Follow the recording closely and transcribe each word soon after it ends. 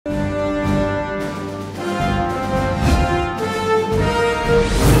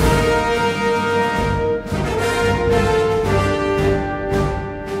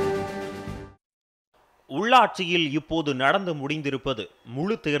உள்ளாட்சியில் இப்போது நடந்து முடிந்திருப்பது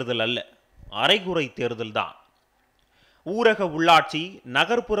முழு தேர்தல் அல்ல, அரைகுறை தேர்தல்தான். ஊரக உள்ளாட்சி,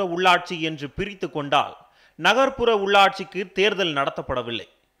 நகர்ப்புற உள்ளாட்சி என்று பிரித்து கொண்டால் நகர்ப்புற உள்ளாட்சிக்கு தேர்தல் நடத்தப்படவில்லை.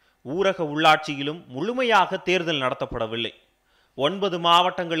 ஊரக உள்ளாட்சியிலும் முழுமையாக தேர்தல் நடத்தப்படவில்லை. 9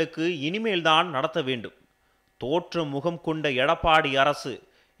 மாவட்டங்களுக்கு இனிமேல்தான் நடத்த வேண்டும். தோற்ற முகம் கொண்ட எடப்பாடி அரசு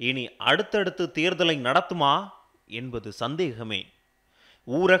இனி அடுத்தடுத்து தேர்தலை நடத்துமா என்பது சந்தேகமே.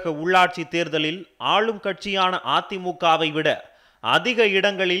 ஊரக உள்ளாட்சி தேர்தலில் ஆளும் கட்சியான அதிமுகவை விட அதிக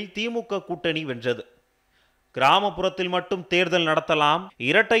இடங்களில் திமுக கூட்டணி வென்றது. கிராமப்புறத்தில் மட்டும் தேர்தல் நடத்தலாம்,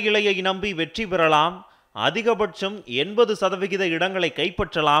 இரட்டை இலையை நம்பி வெற்றி பெறலாம், அதிகபட்சம் 80% இடங்களை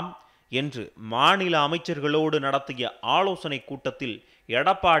கைப்பற்றலாம் என்று மாநில அமைச்சர்களோடு நடத்திய ஆலோசனை கூட்டத்தில்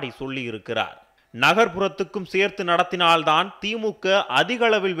எடப்பாடி சொல்லியிருக்கிறார். நகர்ப்புறத்துக்கும் சேர்த்து நடத்தினால்தான் திமுக அதிக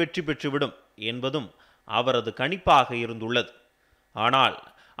அளவில் வெற்றி பெற்றுவிடும் என்பதும் அவரது கணிப்பாக இருந்துள்ளது. ஆனால்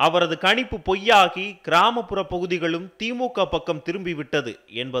அவரது கணிப்பு பொய்யாகி கிராமப்புற பகுதிகளும் திமுக பக்கம் திரும்பிவிட்டது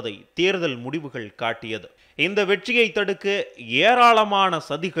என்பதை தேர்தல் முடிவுகள் காட்டியது. இந்த வெற்றியை தடுக்க ஏராளமான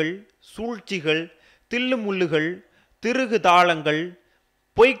சதிகள், சூழ்ச்சிகள், தில்லுமுள்ளுகள், திருகு தாளங்கள்,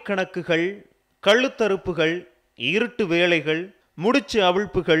 பொய்க்கணக்குகள், கழுத்தறுப்புகள், இருட்டு வேலைகள், முடிச்சு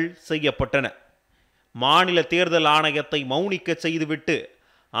அவிழ்ப்புகள் செய்யப்பட்டன. மாநில தேர்தல் ஆணையத்தை மௌனிக்க செய்துவிட்டு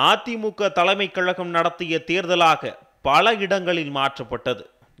அதிமுக தலைமை கழகம் நடத்திய தேர்தலாக பல இடங்களில் மாற்றப்பட்டது.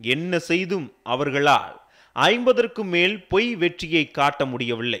 என்ன செய்தும் அவர்களால் 50க்கும் மேல் பொய் வெற்றியை காட்ட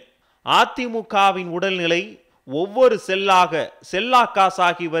முடியவில்லை. அதிமுகவின் உடல்நிலை ஒவ்வொரு செல்லா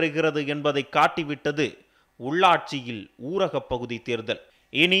காசாகி வருகிறது என்பதை காட்டிவிட்டது உள்ளாட்சியில் ஊரக பகுதி தேர்தல்.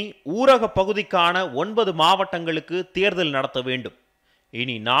 இனி ஊரக பகுதிக்கான 9 மாவட்டங்களுக்கு தேர்தல் நடத்த வேண்டும்.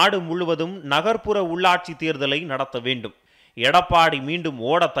 இனி நாடு முழுவதும் நகர்ப்புற உள்ளாட்சி தேர்தலை நடத்த வேண்டும். எடப்பாடி மீண்டும்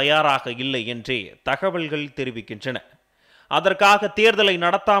ஓட தயாராக இல்லை என்றே தகவல்கள் தெரிவிக்கின்றன. அதற்காக தேர்தலை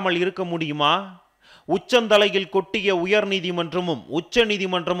நடத்தாமல் இருக்க முடியுமா? உச்சந்தலையில் கொட்டிய உயர் நீதிமன்றமும் உச்ச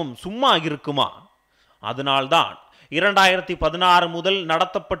நீதிமன்றமும் சும்மா இருக்குமா? அதனால்தான் 2016 முதல்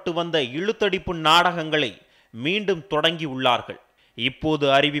நடத்தப்பட்டு வந்த இழுத்தடிப்பு நாடகங்களை மீண்டும் தொடங்கி உள்ளார்கள். இப்போது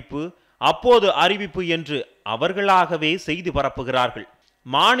அறிவிப்பு, அப்போது அறிவிப்பு என்று அவர்களாகவே செய்தி பரப்புகிறார்கள்.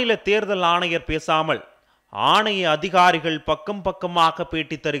 மாநில தேர்தல் ஆணையர் பேசாமல் ஆணைய அதிகாரிகள் பக்கம் பக்கமாக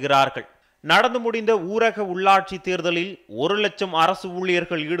பேட்டி தருகிறார்கள். நடந்து முடிந்த ஊரக உள்ளாட்சி தேர்தலில் 1 லட்சம் அரசு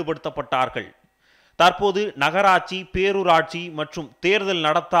ஊழியர்கள் ஈடுபடுத்தப்பட்டார்கள். தற்போது நகராட்சி, பேரூராட்சி மற்றும் தேர்தல்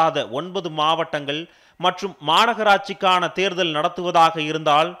நடத்தாத 9 மாவட்டங்கள் மற்றும் மாநகராட்சிக்கான தேர்தல் நடத்துவதாக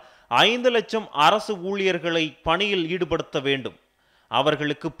இருந்தால் 5 லட்சம் அரசு ஊழியர்களை பணியில் ஈடுபடுத்த வேண்டும்.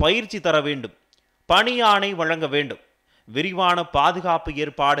 அவர்களுக்கு பயிற்சி தர வேண்டும், பணி ஆணை வழங்க வேண்டும், விரிவான பாதுகாப்பு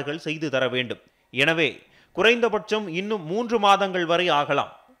ஏற்பாடுகள் செய்து தர வேண்டும். எனவே குறைந்தபட்சம் இன்னும் 3 மாதங்கள் வரை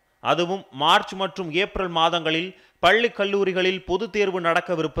ஆகலாம். அதுவும் மார்ச் மற்றும் ஏப்ரல் மாதங்களில் பள்ளி கல்லூரிகளில் பொது தேர்வு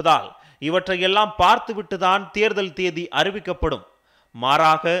நடக்கவிருப்பதால் இவற்றையெல்லாம் பார்த்துவிட்டுதான் தேர்தல் தேதி அறிவிக்கப்படும்.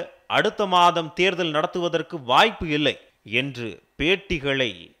 மாறாக அடுத்த மாதம் தேர்தல் நடத்துவதற்கு வாய்ப்பு இல்லை என்று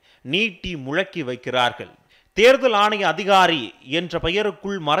பேட்டிகளை நீட்டி முழக்கி வைக்கிறார்கள். தேர்தல் ஆணைய அதிகாரி என்ற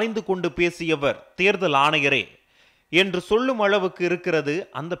பெயருக்குள் மறைந்து கொண்டு பேசியவர் தேர்தல் ஆணையரே என்று சொல்லும் அளவுக்கு இருக்கிறது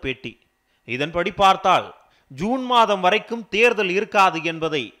அந்த பேட்டி. இதன்படி பார்த்தால் ஜூன் மாதம் வரைக்கும் தேர்தல் இருக்காது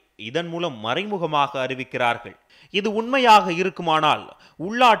என்பதை இதன் மூலம் மறைமுகமாக அறிவிக்கிறார்கள். இது உண்மையாக இருக்குமானால்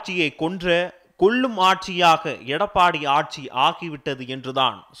உள்ளாட்சியை கொல்லும் ஆட்சியாக எடப்பாடி ஆட்சி ஆகிவிட்டது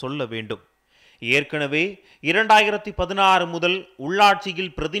என்றுதான் சொல்ல வேண்டும். ஏற்கனவே 2016 முதல்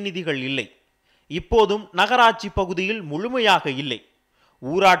உள்ளாட்சியில் பிரதிநிதிகள் இல்லை. இப்போதும் நகராட்சி பகுதியில் முழுமையாக இல்லை,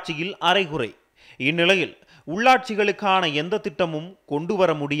 ஊராட்சியில் அரைகுறை. இந்நிலையில் உள்ளாட்சிகளுக்கான எந்த திட்டமும் கொண்டு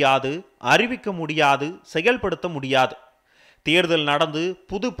வர முடியாது, அறிவிக்க முடியாது, செயல்படுத்த முடியாது. தேர்தல் நடந்து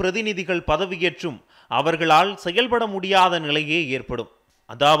புது பிரதிநிதிகள் பதவியேற்றும் அவர்களால் செயல்பட முடியாத நிலையே ஏற்படும்.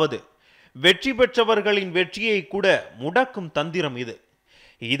 அதாவது வெற்றி பெற்றவர்களின் வெற்றியை கூட முடக்கும் தந்திரம் இது.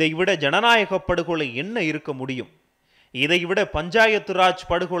 இதைவிட ஜனநாயக படுகொலை என்ன இருக்க முடியும்? இதைவிட பஞ்சாயத்து ராஜ்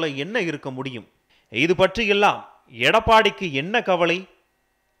படுகொலை என்ன இருக்க முடியும்? இது பற்றியெல்லாம் எடப்பாடிக்கு என்ன கவலை?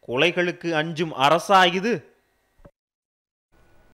 கொலைகளுக்கு அஞ்சும் அரசா இது?